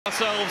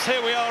Ourselves,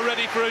 here we are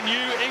ready for a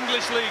new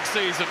English League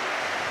season.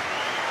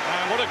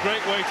 And what a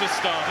great way to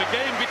start. A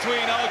game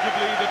between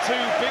arguably the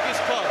two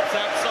biggest clubs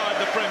outside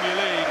the Premier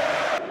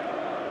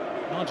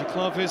League. Larger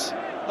club is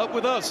up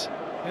with us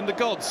in the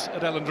gods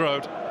at Elland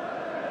Road.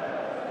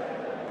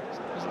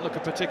 Doesn't look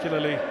a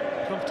particularly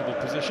comfortable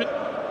position.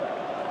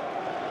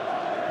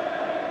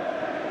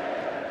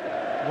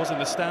 Was in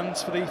the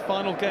stands for the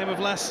final game of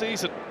last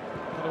season.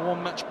 Had a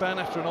one-match ban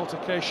after an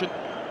altercation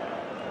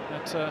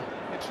at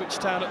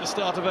Ipswich Town at the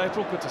start of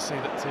April. Good to see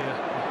that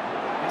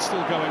it's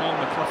still going on,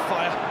 the Clough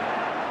fire.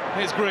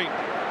 Here's Green.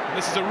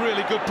 This is a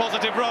really good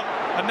positive run.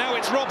 And now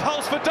it's Rob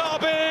Hulse for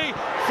Derby.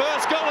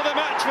 First goal of the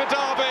match for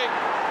Derby.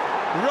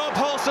 Rob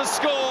Hulse has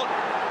scored.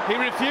 He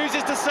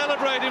refuses to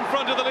celebrate in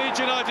front of the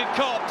Leeds United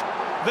cop.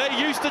 They're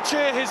used to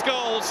cheer his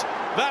goals.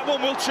 That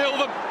one will chill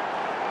them.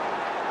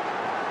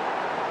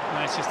 No,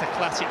 it's just a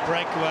classic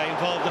breakaway.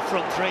 Involved the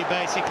front three,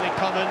 basically.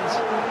 Commons,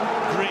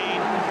 Green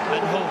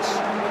and Hulse.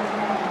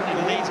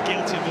 Leeds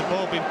guilty of the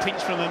ball being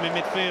pinched from him in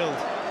midfield.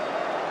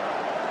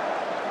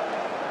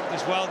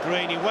 As well,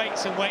 Green, he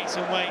waits and waits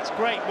and waits.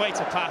 Great way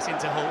to pass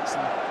into Hulse,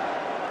 and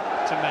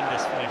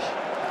tremendous finish.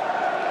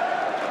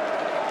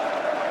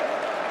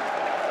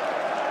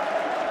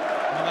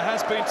 Well, there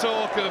has been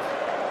talk of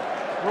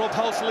Rob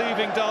Hulse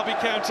leaving Derby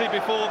County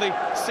before the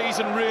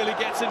season really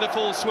gets into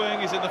full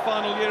swing. He's in the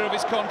final year of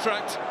his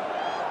contract.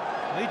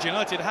 Leeds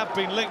United have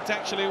been linked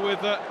actually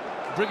with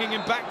bringing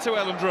him back to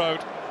Elland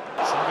Road.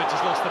 Savage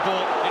has lost the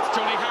ball. It's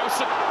Johnny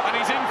Hulse, and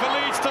he's in for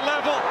Leeds to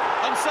level.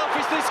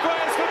 Unselfishly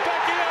squares for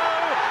Becchio,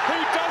 who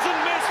doesn't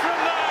miss from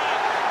there.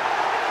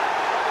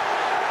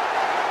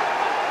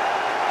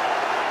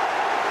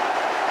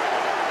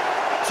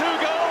 Two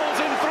goals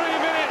in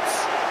 3 minutes.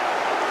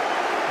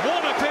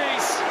 One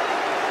apiece.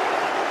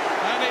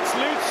 And it's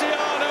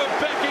Luciano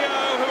Becchio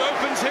who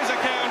opens his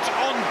account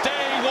on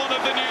day one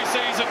of the new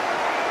season.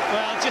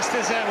 Well, just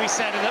as we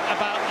said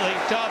about the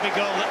Derby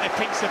goal, that they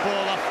pinched the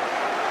ball off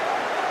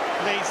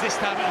Leeds, this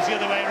time it was the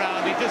other way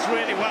around. He does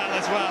really well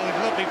as well.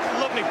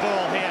 Lovely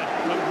ball here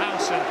from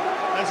Hulse.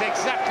 Knows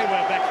exactly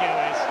where Becchio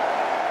is.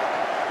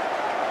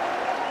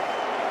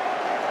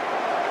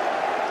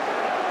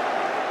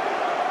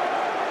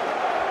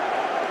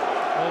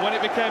 Well, when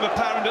it became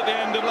apparent at the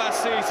end of last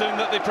season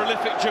that the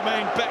prolific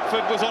Jermaine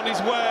Beckford was on his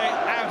way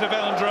out of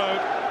Elland Road,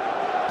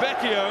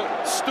 Becchio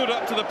stood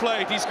up to the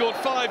plate. He scored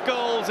 5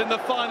 goals in the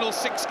final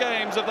 6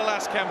 games of the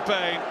last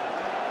campaign,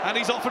 and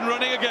he's off and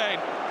running again.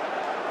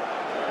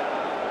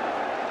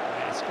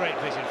 Great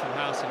vision from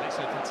Hulse, and it's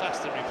a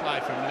fantastic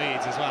reply from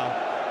Leeds as well.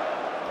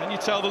 Can you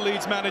tell the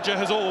Leeds manager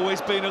has always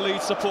been a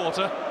Leeds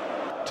supporter?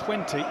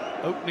 20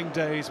 opening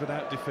days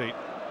without defeat.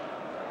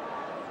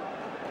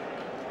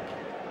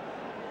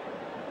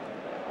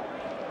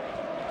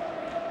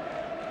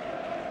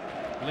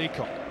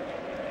 Leacock.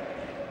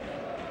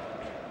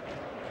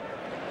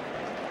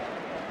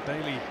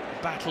 Bailey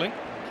battling,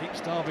 keeps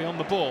Derby on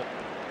the ball.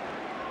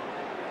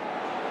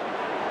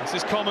 This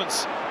is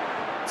Commons.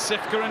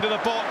 Sifka into the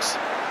box.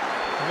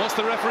 And what's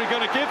the referee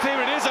going to give here?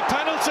 It is a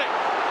penalty.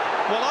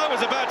 Well, I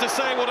was about to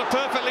say what a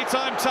perfectly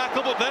timed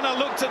tackle, but then I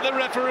looked at the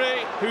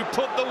referee, who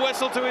put the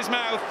whistle to his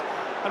mouth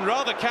and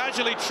rather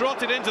casually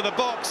trotted into the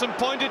box and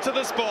pointed to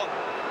the spot.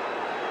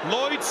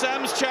 Lloyd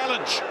Sam's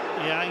challenge.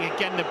 Yeah,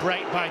 again the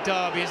break by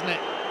Derby, isn't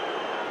it?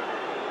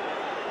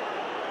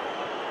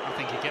 I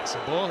think he gets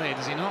the ball here,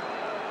 does he not?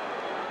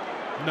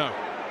 No.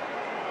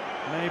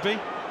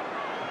 Maybe.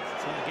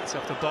 He gets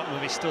off the bottom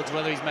of his studs,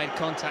 whether he's made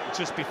contact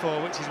just before,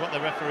 which is what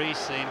the referee's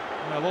seen.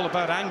 Well, all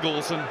about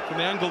angles, and from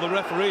the angle the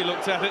referee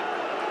looked at it,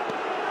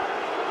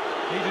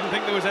 he didn't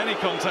think there was any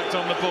contact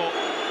on the ball.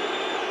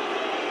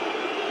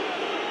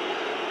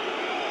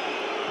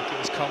 I think it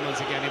was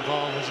Commons again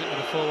involved, was it, with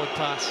a forward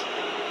pass?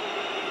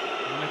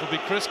 And it'll be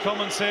Kris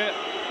Commons here.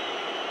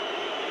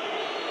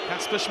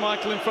 Kasper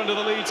Schmeichel in front of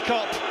the Leeds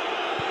cop.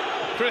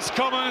 Kris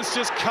Commons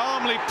just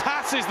calmly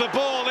passes the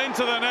ball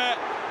into the net.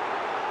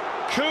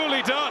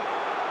 Coolly done.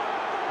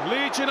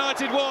 Leeds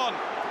United 1,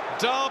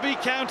 Derby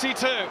County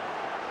 2.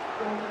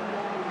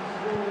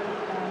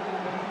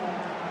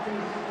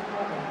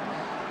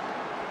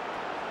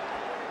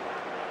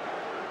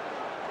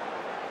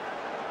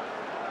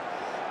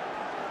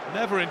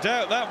 Never in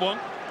doubt, that one.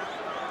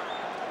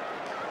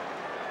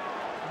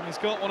 And he's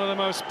got one of the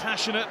most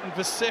passionate and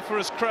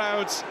vociferous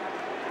crowds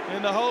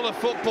in the whole of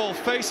football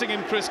facing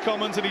him, Kris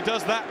Commons, and he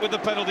does that with the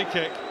penalty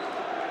kick.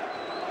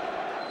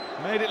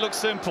 Made it look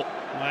simple.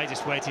 Well, he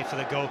just waited for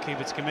the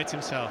goalkeeper to commit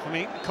himself. I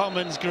mean,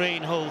 Commons,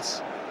 Green,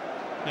 Hulse,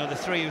 you know, the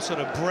three who sort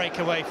of break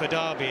away for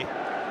Derby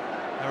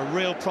are a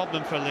real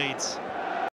problem for Leeds.